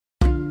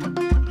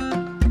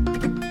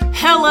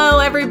Hello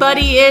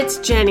everybody, it's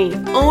Jenny,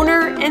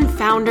 owner and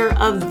founder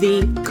of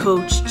The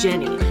Coach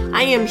Jenny.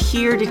 I am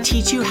here to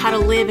teach you how to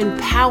live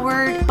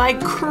empowered by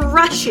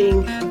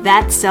crushing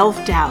that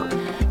self-doubt.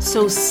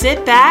 So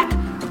sit back,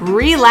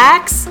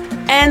 relax,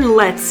 and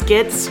let's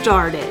get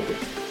started.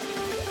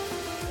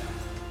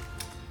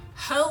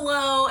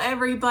 Hello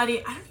everybody.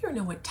 I don't even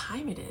know what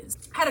time it is.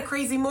 I had a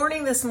crazy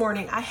morning this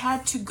morning. I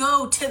had to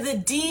go to the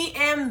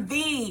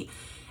DMV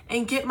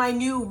and get my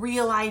new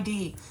real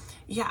ID.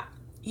 Yeah,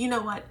 you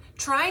know what?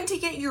 Trying to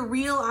get your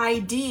real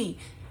ID,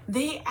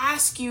 they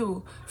ask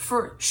you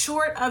for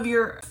short of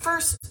your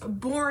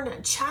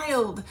firstborn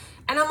child.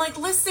 And I'm like,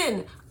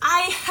 listen,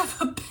 I have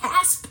a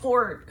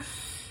passport.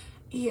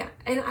 Yeah,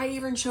 and I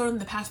even showed them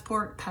the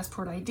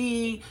passport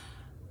ID,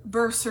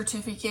 birth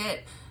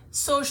certificate,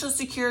 social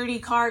security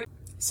card.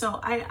 So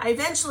I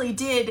eventually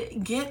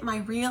did get my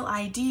real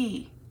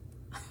ID.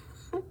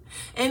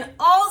 And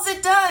all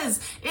it does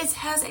is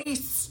has a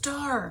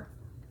star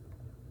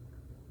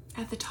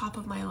at the top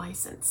of my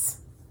license.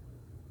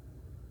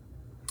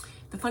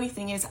 The funny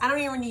thing is, I don't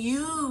even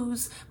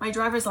use my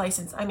driver's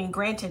license. I mean,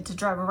 granted, to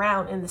drive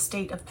around in the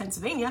state of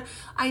Pennsylvania,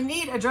 I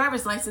need a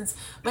driver's license.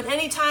 But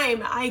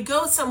anytime I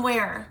go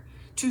somewhere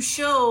to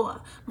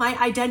show my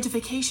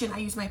identification, I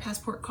use my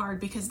passport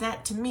card because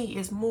that to me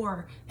is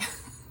more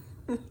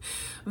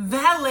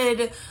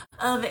valid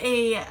of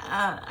a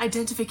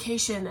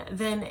identification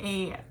than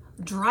a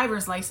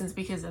driver's license,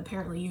 because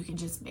apparently you can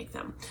just make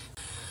them.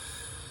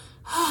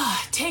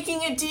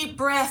 Taking a deep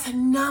breath,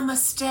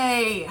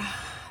 namaste,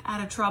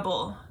 out of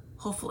trouble,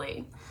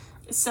 hopefully.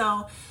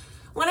 So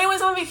when I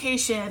was on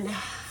vacation,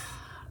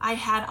 I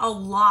had a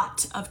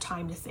lot of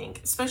time to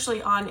think,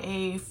 especially on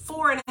a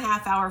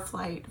 4.5-hour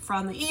flight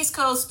from the East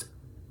Coast,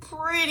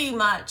 pretty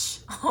much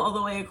all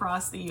the way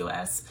across the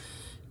US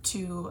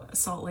to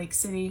Salt Lake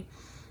City.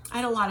 I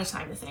had a lot of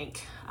time to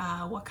think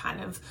what kind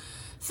of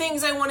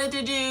things I wanted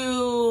to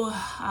do.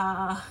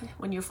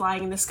 When you're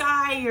flying in the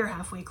sky, you're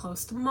halfway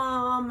close to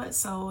mom.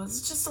 So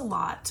it's just a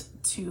lot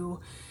to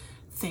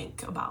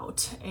think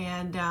about.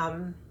 And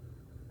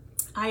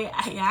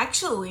I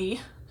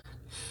actually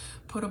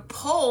put a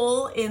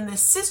poll in the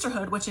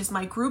Sisterhood, which is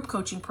my group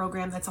coaching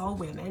program that's all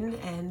women.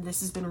 And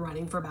this has been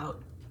running for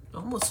about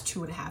almost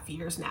 2.5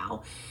 years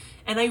now.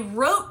 And I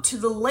wrote to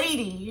the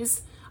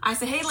ladies. I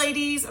said, hey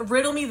ladies,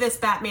 riddle me this,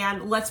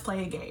 Batman, let's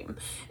play a game.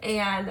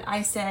 And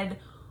I said,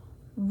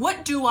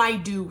 what do I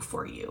do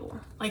for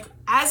you? Like,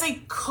 as a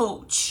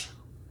coach,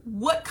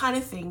 what kind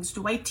of things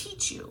do I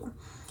teach you?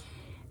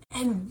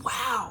 And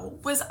wow,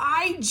 was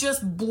I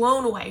just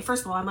blown away.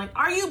 First of all, I'm like,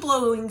 are you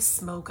blowing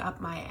smoke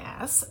up my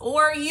ass?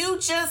 Or are you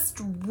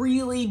just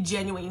really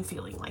genuine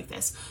feeling like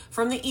this?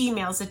 From the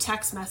emails, the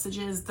text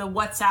messages, the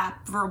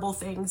WhatsApp verbal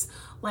things,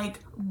 like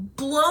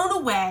blown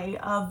away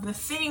of the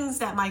things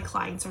that my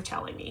clients are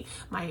telling me.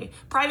 My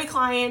private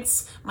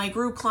clients, my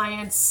group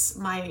clients,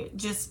 my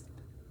just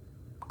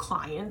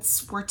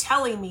clients were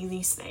telling me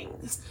these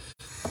things.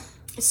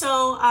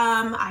 So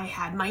I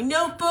had my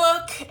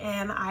notebook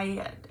and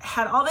I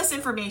had all this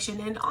information,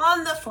 and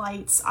on the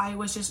flights I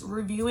was just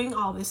reviewing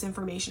all this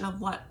information of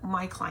what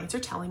my clients are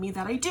telling me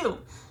that I do.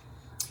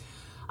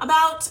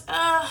 About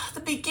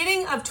the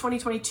beginning of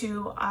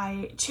 2022,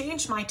 I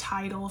changed my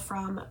title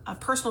from a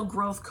personal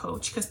growth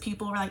coach because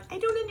people were like, I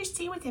don't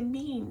understand what that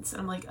means.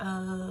 And I'm like,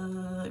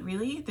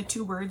 really? The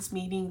two words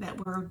meaning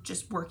that we're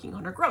just working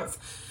on our growth.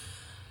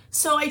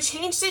 So I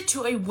changed it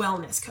to a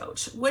wellness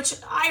coach, which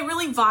I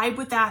really vibe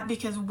with that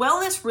because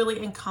wellness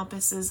really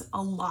encompasses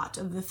a lot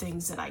of the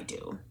things that I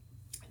do.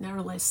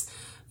 Nevertheless,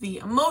 the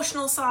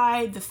emotional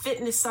side, the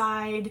fitness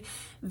side,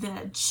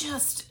 the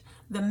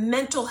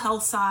mental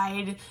health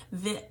side,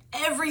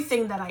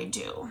 everything that I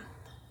do.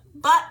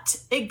 But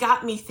it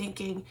got me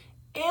thinking,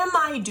 am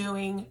I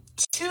doing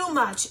too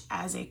much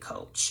as a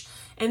coach?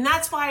 And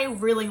that's why I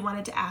really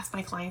wanted to ask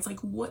my clients, like,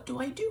 what do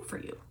I do for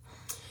you?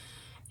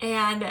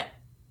 And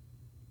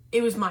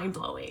it was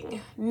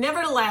mind-blowing.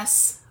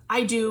 Nevertheless,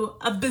 I do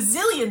a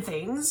bazillion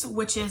things,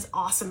 which is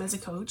awesome as a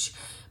coach.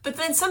 But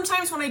then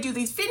sometimes when I do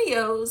these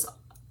videos,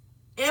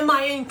 am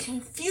I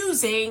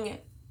confusing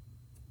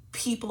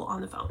people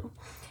on the phone?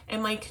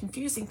 Am I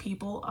confusing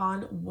people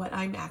on what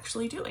I'm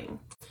actually doing?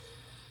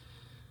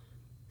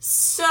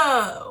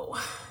 So,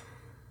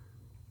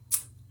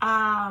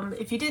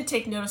 if you didn't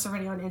take notice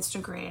already on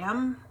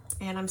Instagram,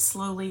 and I'm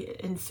slowly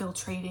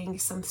infiltrating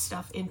some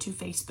stuff into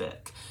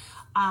Facebook,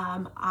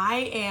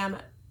 I am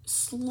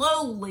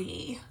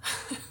slowly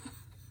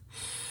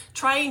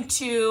trying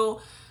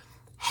to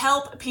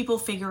help people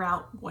figure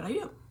out what I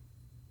do.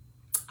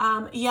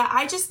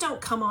 I just don't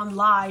come on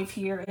live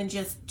here and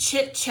just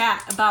chit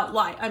chat about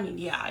life. I mean,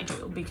 yeah, I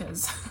do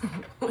because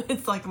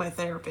it's like my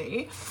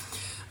therapy.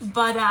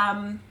 But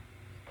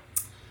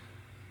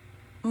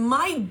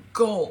my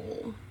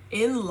goal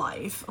in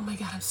life, oh my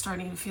God, I'm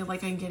starting to feel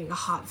like I'm getting a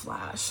hot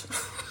flash.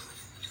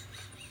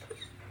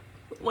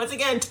 Once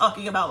again,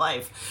 talking about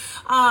life,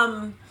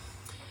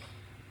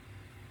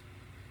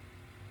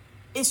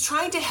 is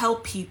trying to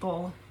help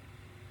people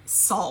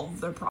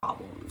solve their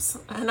problems.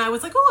 And I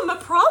was like, oh, I'm a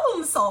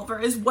problem solver,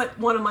 is what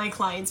one of my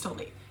clients told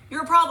me.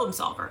 You're a problem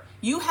solver.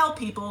 You help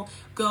people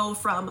go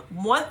from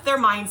what their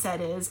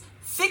mindset is,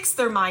 fix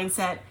their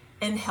mindset,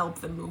 and help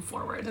them move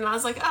forward. And I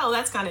was like, oh,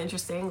 that's kind of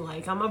interesting.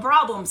 Like, I'm a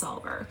problem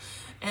solver.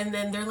 And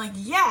then they're like,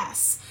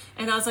 yes.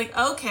 And I was like,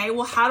 okay,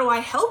 well, how do I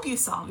help you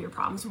solve your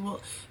problems?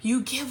 Well,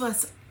 you give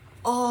us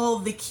all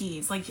the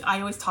keys. Like,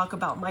 I always talk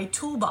about my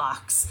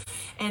toolbox,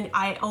 and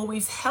I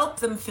always help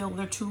them fill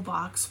their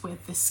toolbox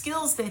with the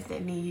skills that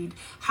they need,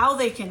 how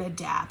they can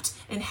adapt,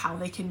 and how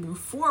they can move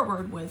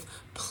forward with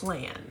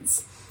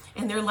plans.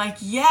 And they're like,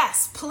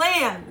 yes,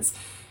 plans.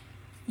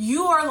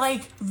 You are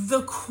like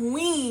the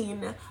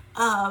queen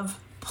of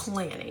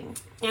planning.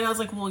 And I was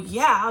like, well,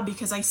 yeah,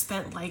 because I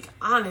spent, like,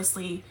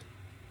 honestly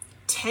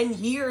 10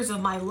 years of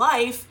my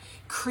life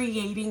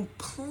creating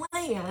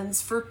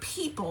plans for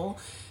people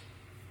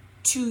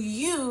to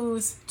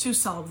use to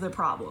solve their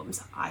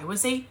problems. I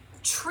was a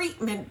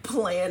treatment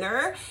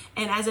planner,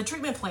 and as a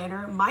treatment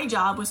planner, my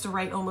job was to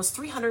write almost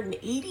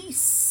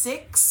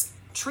 386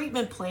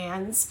 treatment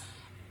plans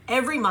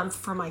every month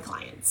for my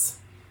clients.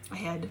 I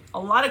had a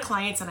lot of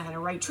clients, and I had to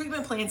write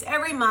treatment plans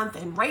every month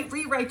and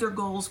rewrite their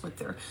goals with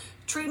their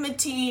treatment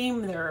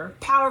team, their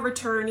power of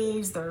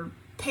attorneys, their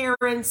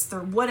parents,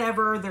 their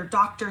whatever, their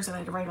doctors, and I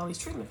had to write all these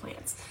treatment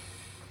plans.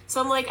 So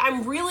I'm like,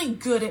 I'm really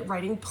good at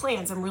writing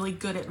plans. I'm really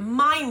good at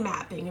mind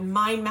mapping. And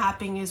mind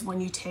mapping is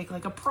when you take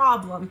like a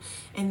problem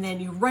and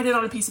then you write it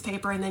on a piece of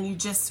paper, and then you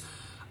just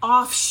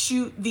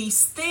offshoot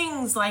these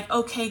things like,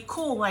 okay,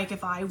 cool. Like,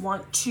 if I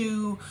want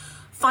to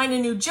find a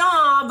new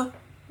job,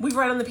 we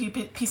write on the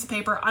piece of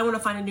paper, I want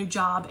to find a new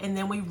job, and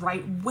then we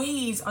write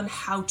ways on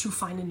how to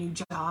find a new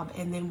job,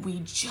 and then we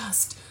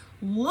just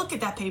look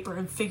at that paper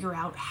and figure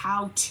out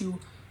how to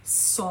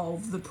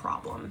solve the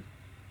problem.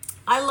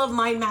 I love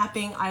mind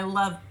mapping. I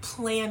love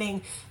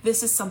planning.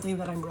 This is something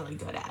that I'm really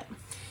good at.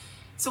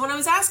 So when I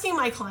was asking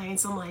my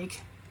clients, I'm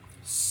like,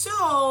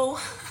 so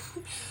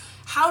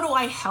how do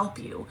I help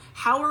you?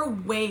 How are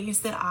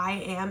ways that I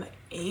am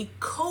a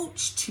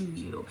coach to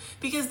you?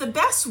 Because the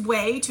best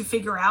way to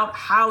figure out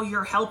how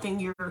you're helping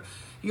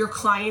your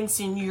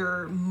clients in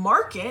your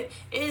market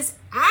is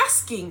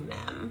asking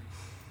them.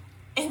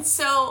 And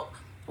so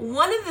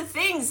one of the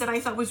things that I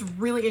thought was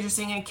really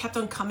interesting and kept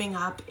on coming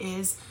up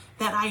is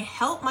that I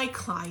help my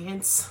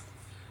clients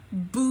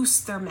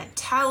boost their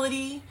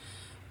mentality,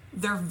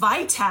 their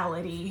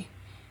vitality,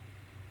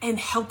 and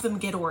help them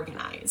get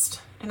organized.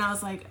 And I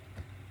was like,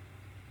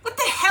 what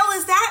the hell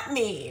does that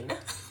mean?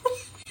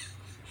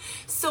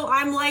 So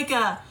I'm like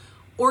a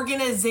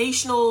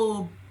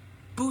organizational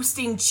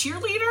boosting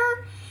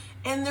cheerleader?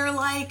 And they're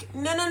like,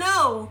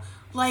 no.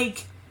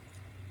 Like,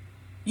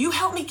 you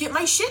help me get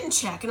my shit in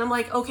check. And I'm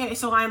like, okay,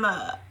 so I'm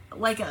a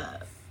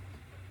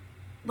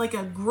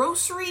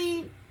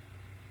grocery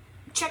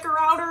checker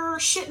outer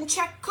shit in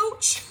check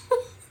coach.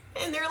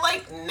 And they're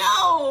like,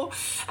 no.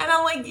 And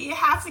I'm like, you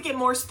have to get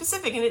more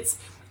specific. And it's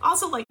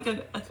also like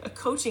a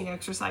coaching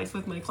exercise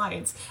with my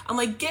clients. I'm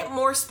like, get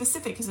more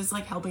specific, because it's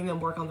like helping them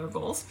work on their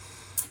goals.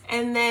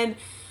 And then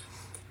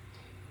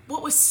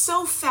what was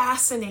so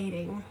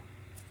fascinating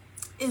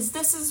is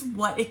this is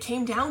what it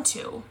came down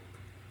to.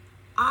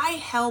 I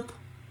help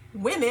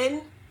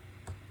women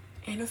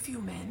and a few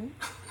men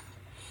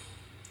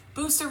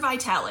boost their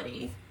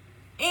vitality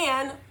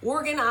and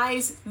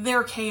organize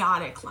their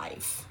chaotic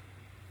life.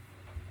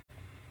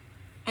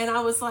 And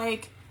I was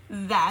like,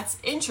 that's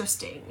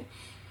interesting.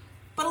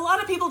 But a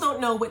lot of people don't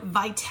know what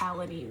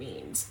vitality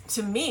means.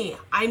 To me,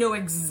 I know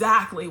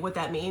exactly what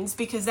that means,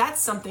 because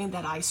that's something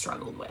that I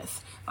struggled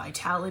with.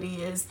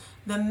 Vitality is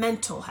the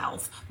mental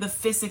health, the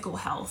physical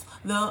health,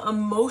 the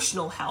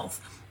emotional health,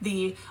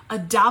 the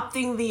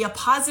adopting the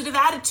positive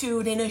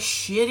attitude in a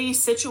shitty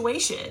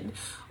situation,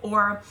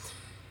 or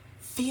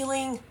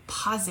feeling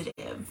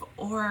positive,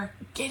 or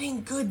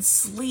getting good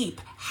sleep,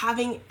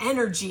 having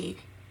energy,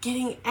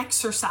 getting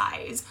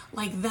exercise,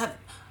 like that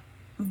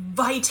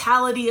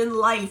vitality in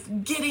life,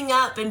 getting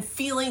up and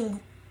feeling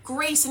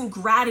grace and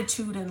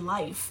gratitude in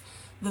life,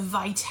 the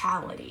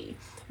vitality,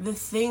 the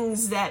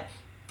things that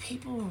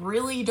people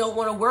really don't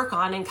want to work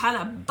on and kind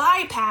of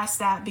bypass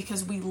that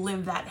because we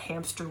live that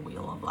hamster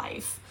wheel of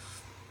life.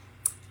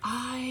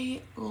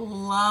 I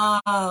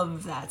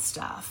love that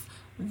stuff.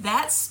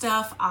 That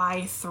stuff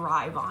I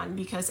thrive on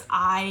because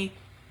I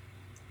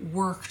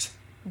worked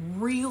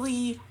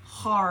really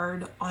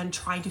hard on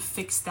trying to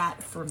fix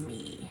that for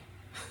me.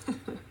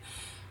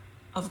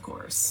 Of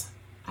course,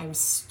 I'm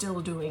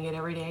still doing it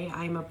every day.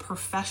 I'm a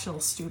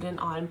professional student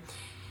on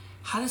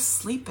how to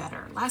sleep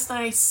better. Last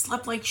night I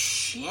slept like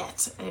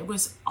shit. It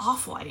was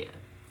awful.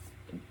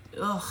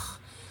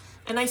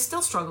 And I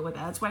still struggle with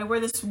that. That's why I wear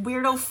this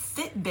weirdo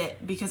Fitbit,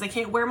 because I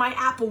can't wear my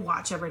Apple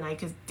Watch every night,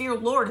 because dear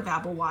Lord, if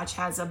Apple Watch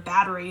has a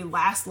battery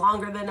last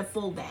longer than a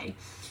full day.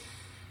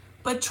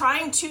 But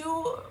trying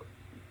to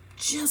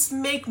just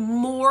make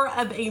more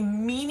of a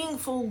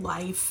meaningful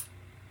life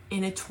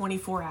in a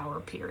 24-hour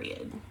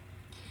period.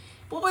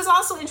 What was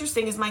also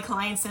interesting is my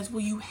client says,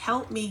 will you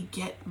help me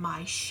get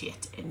my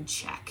shit in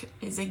check?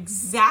 Is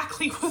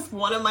exactly what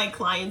one of my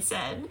clients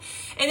said.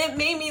 And it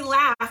made me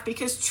laugh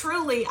because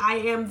truly I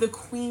am the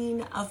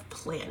queen of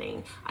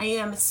planning. I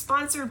am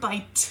sponsored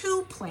by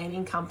 2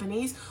 planning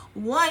companies.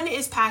 One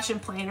is Passion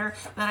Planner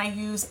that I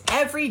use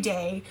every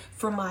day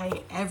for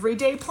my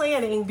everyday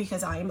planning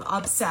because I'm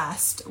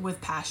obsessed with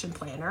Passion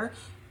Planner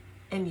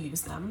and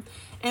use them.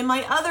 And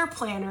my other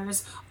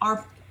planners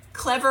are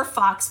Clever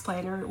Fox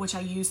Planner, which I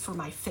use for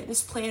my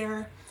fitness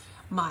planner,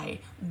 my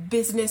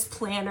business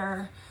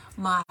planner,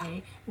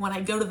 when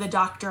I go to the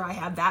doctor, I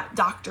have that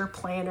doctor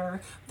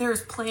planner.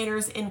 There's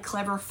planners in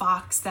Clever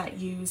Fox that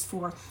use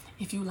for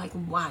if you like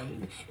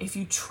wine, if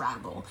you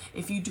travel,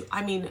 if you do,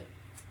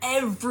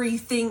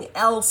 everything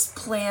else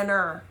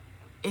planner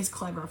is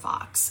Clever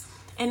Fox.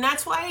 And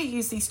that's why I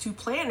use these 2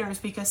 planners,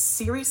 because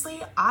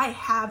seriously, I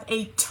have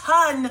a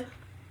ton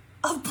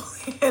of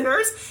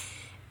planners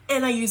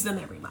and I use them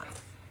every month.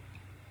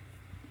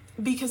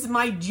 Because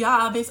my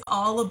job is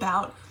all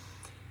about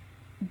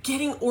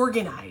getting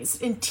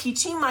organized and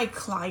teaching my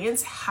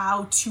clients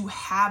how to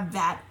have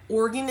that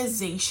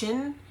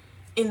organization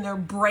in their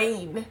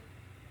brain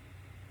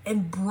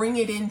and bring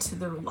it into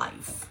their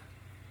life.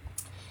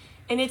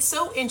 And it's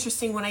so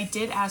interesting when I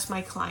did ask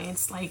my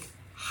clients, like,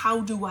 how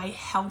do I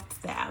help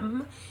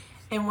them?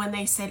 And when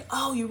they said,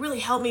 oh, you really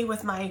helped me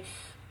with my,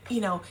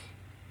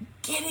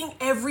 getting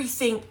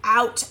everything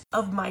out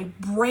of my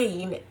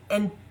brain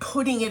and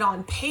putting it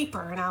on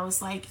paper. And I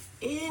was like,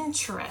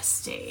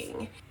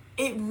 interesting.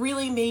 It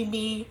really made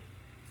me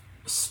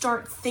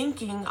start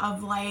thinking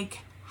of like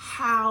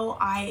how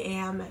I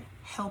am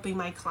helping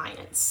my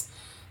clients.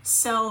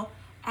 So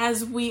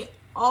as we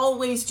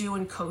always do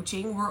in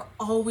coaching, we're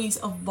always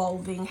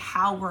evolving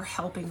how we're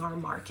helping our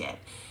market.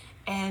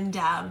 And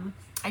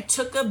I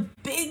took a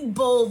big,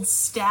 bold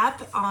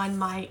step on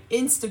my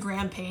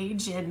Instagram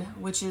page, and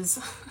which is,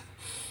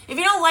 if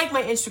you don't like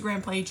my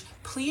Instagram page,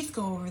 please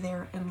go over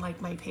there and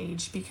like my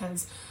page,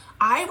 because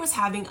I was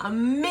having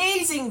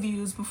amazing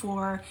views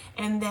before,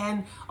 and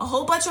then a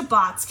whole bunch of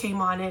bots came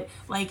on it,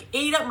 like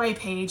ate up my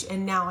page,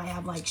 and now I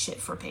have like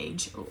shit for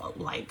page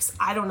likes.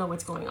 I don't know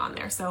what's going on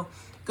there. So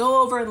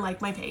go over and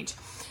like my page.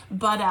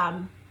 But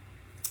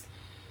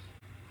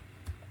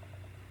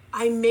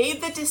I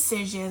made the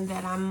decision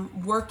that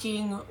I'm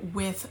working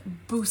with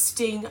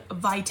boosting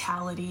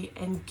vitality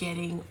and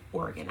getting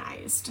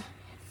organized.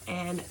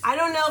 And I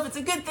don't know if it's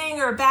a good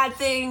thing or a bad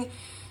thing,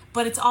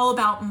 but it's all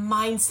about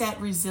mindset,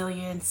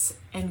 resilience,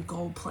 and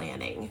goal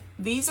planning.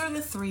 These are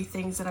the 3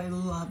 things that I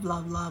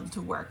love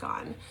to work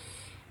on.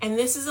 And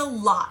this is a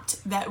lot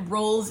that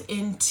rolls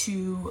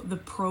into the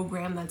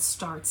program that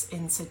starts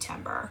in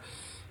September,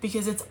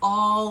 because it's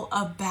all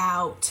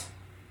about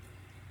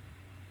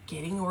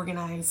getting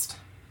organized,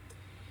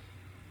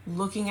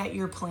 looking at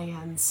your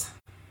plans,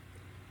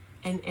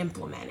 and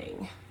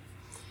implementing.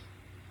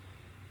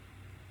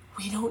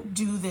 We don't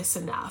do this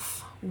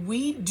enough.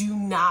 We do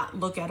not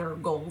look at our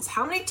goals.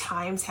 How many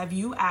times have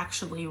you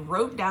actually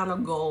wrote down a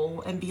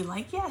goal and be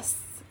like, yes,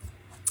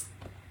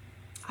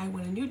 I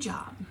want a new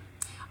job.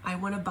 I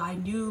want to buy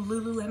new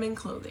Lululemon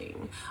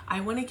clothing. I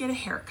want to get a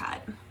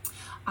haircut.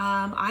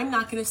 I'm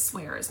not going to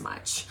swear as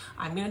much.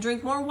 I'm going to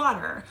drink more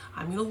water.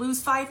 I'm going to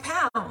lose 5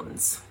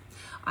 pounds.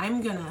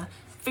 I'm going to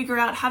figure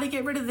out how to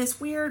get rid of this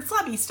weird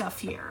flabby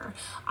stuff here.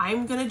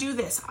 I'm gonna do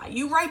this.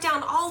 You write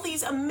down all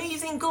these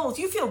amazing goals.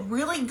 You feel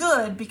really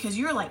good because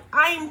you're like,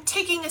 I'm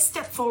taking a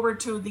step forward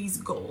to these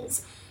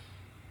goals.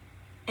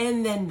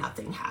 And then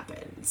nothing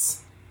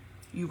happens.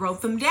 You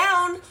wrote them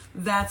down.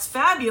 That's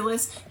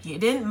fabulous. You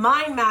didn't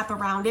mind map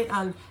around it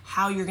on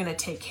how you're gonna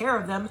take care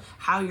of them,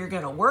 how you're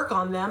gonna work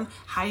on them,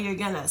 how you're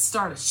gonna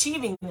start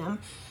achieving them.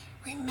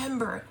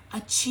 Remember,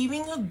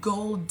 achieving a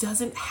goal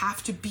doesn't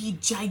have to be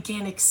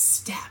gigantic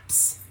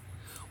steps.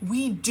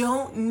 We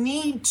don't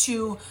need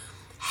to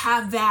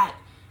have that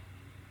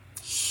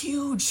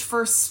huge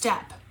first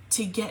step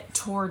to get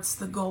towards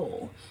the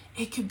goal.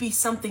 It could be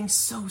something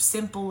so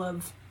simple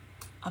of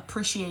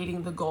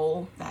appreciating the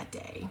goal that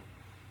day,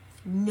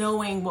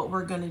 knowing what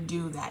we're going to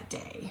do that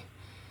day,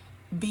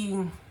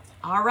 being,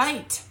 all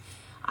right,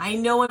 I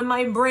know in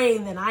my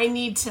brain that I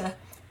need to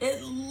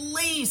at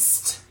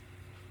least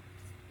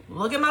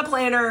look at my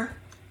planner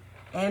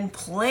and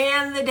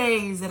plan the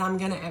days that I'm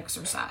going to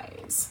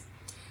exercise.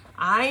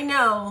 I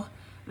know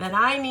that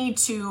I need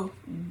to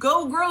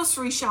go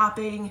grocery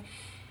shopping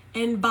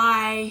and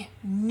buy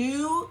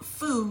new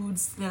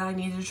foods that I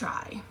need to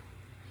try.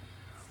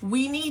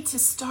 We need to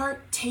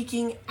start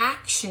taking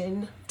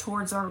action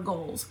towards our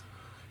goals.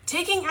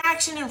 Taking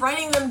action and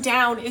writing them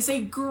down is a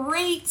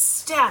great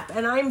step,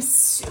 and I'm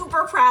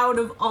super proud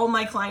of all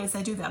my clients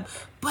that do them.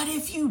 But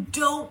if you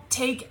don't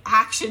take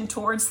action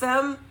towards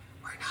them,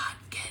 we're not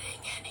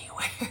getting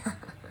anywhere.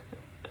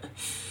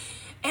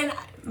 And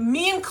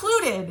me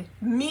included,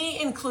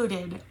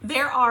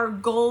 there are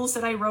goals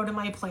that I wrote in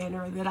my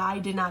planner that I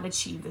did not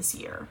achieve this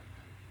year.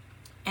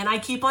 And I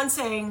keep on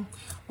saying,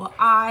 Well,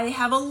 I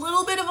have a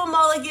little bit of a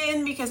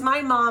mulligan because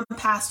my mom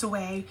passed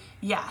away.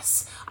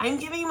 Yes, I'm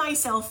giving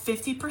myself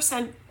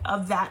 50%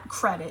 of that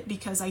credit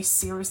because I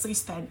seriously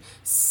spent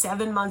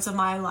 7 months of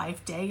my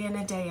life, day in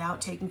and day out,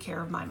 taking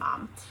care of my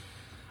mom.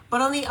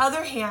 But on the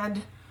other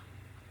hand,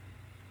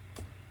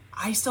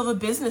 I still have a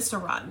business to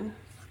run.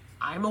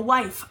 I'm a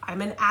wife.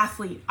 I'm an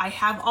athlete. I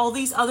have all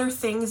these other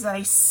things that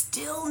I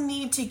still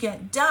need to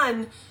get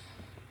done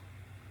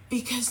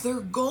because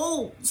they're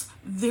goals.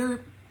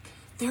 There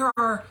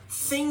are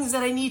things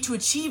that I need to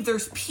achieve.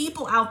 There's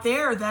people out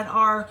there that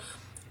are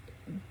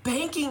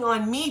banking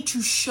on me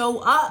to show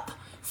up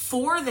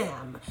for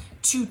them,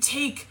 to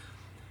take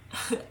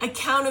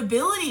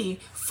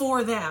accountability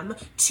for them,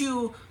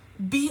 to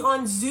be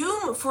on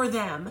Zoom for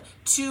them,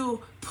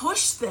 to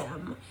push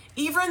them,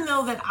 even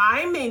though that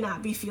I may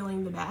not be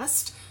feeling the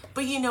best.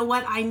 But you know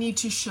what? I need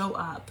to show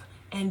up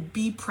and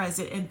be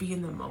present and be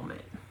in the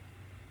moment.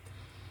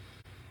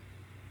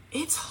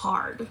 It's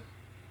hard.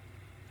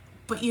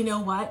 But you know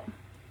what?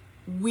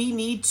 We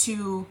need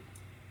to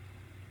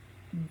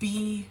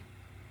be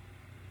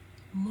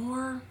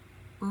more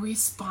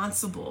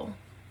responsible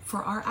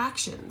for our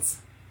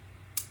actions.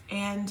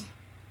 And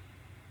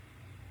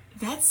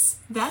that's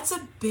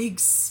a big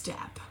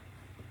step.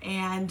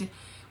 And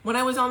when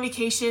I was on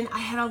vacation, I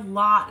had a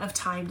lot of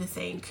time to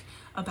think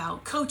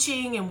about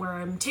coaching and where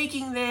I'm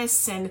taking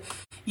this. And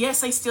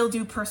yes, I still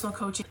do personal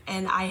coaching,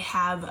 and I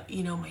have,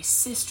 my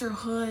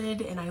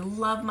sisterhood, and I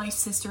love my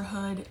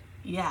sisterhood.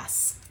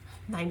 Yes,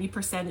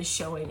 90% is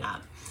showing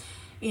up.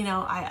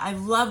 I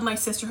love my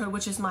sisterhood,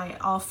 which is my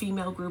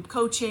all-female group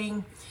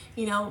coaching,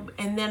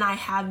 and then I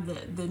have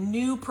the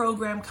new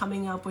program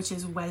coming up, which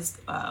is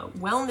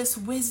Wellness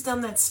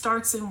Wisdom, that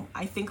starts in,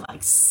 I think,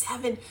 like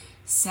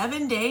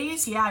seven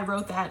days. Yeah, I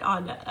wrote that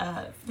on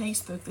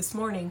Facebook this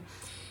morning.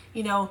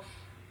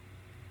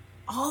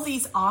 All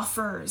these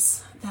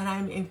offers that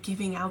I'm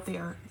giving out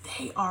there,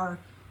 they are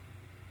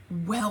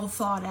well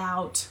thought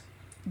out,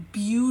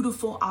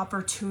 beautiful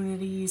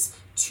opportunities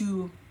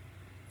to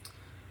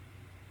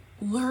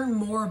learn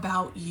more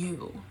about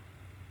you.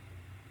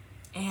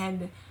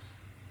 And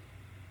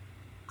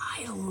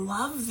I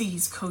love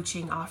these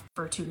coaching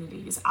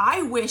opportunities.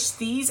 I wish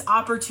these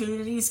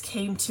opportunities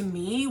came to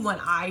me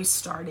when I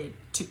started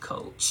to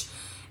coach.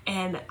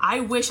 And I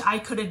wish I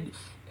could have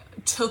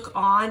took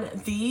on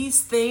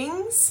these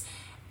things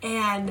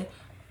and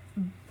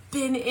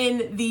been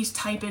in these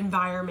type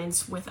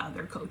environments with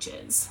other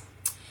coaches.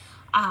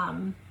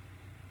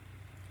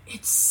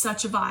 It's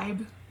such a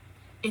vibe.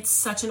 It's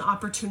such an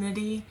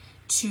opportunity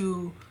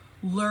to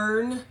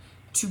learn,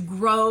 to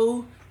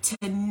grow, to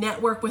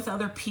network with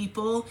other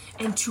people,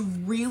 and to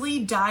really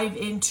dive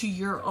into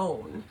your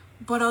own.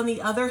 But on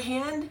the other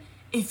hand,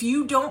 if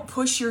you don't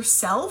push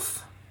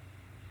yourself,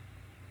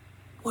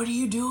 what are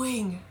you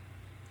doing?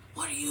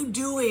 What are you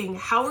doing?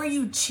 How are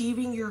you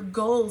achieving your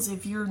goals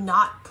if you're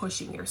not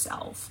pushing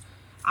yourself?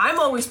 I'm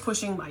always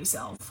pushing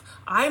myself.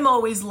 I'm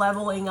always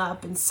leveling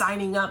up and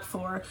signing up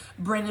for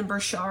Brendon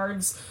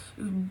Burchard's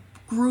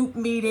group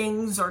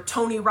meetings or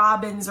Tony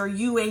Robbins or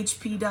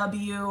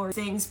UHPW or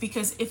things,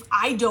 because if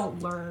I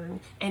don't learn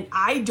and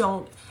I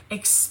don't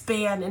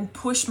expand and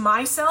push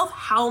myself,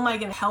 how am I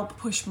going to help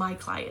push my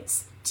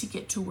clients to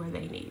get to where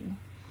they need?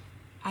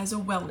 As a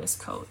wellness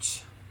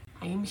coach,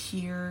 I am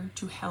here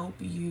to help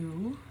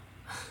you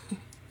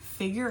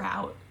figure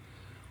out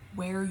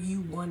where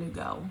you want to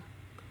go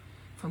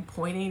from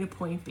point A to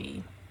point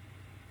B.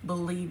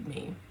 Believe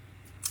me,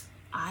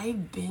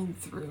 I've been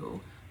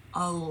through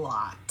a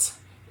lot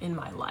in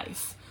my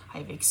life.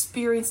 I've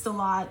experienced a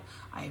lot.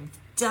 I've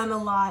done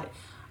a lot.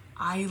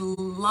 I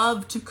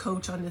love to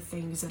coach on the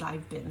things that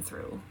I've been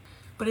through.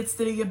 But it's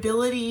the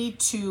ability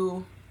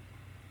to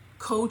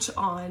coach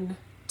on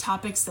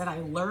topics that I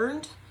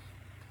learned,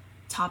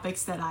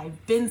 topics that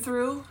I've been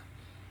through,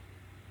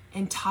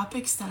 and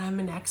topics that I'm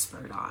an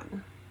expert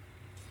on.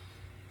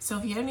 So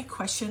if you have any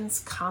questions,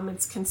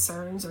 comments,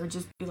 concerns, or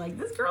just be like,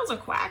 this girl's a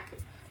quack,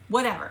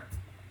 whatever,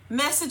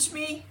 message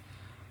me.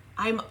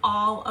 I'm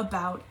all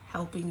about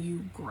helping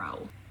you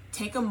grow.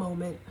 Take a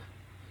moment,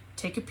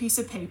 take a piece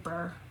of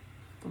paper,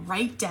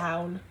 write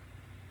down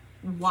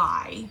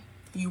why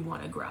you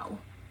want to grow.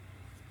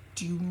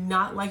 Do you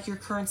not like your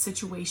current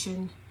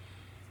situation?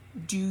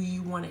 Do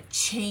you want to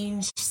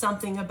change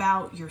something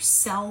about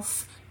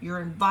yourself, your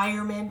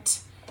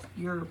environment,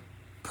 your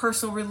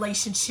personal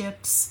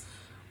relationships?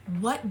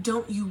 What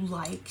don't you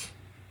like,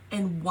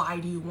 and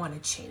why do you want to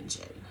change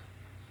it?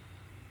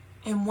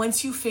 And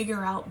once you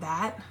figure out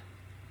that,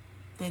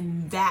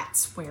 then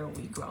that's where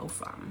we grow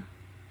from.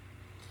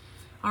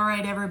 All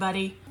right,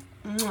 everybody.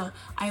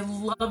 I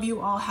love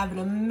you all. Have an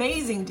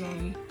amazing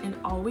day. And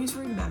always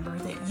remember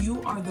that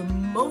you are the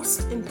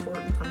most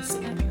important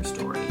person in your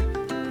story.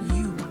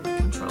 You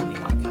control the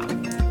outcome.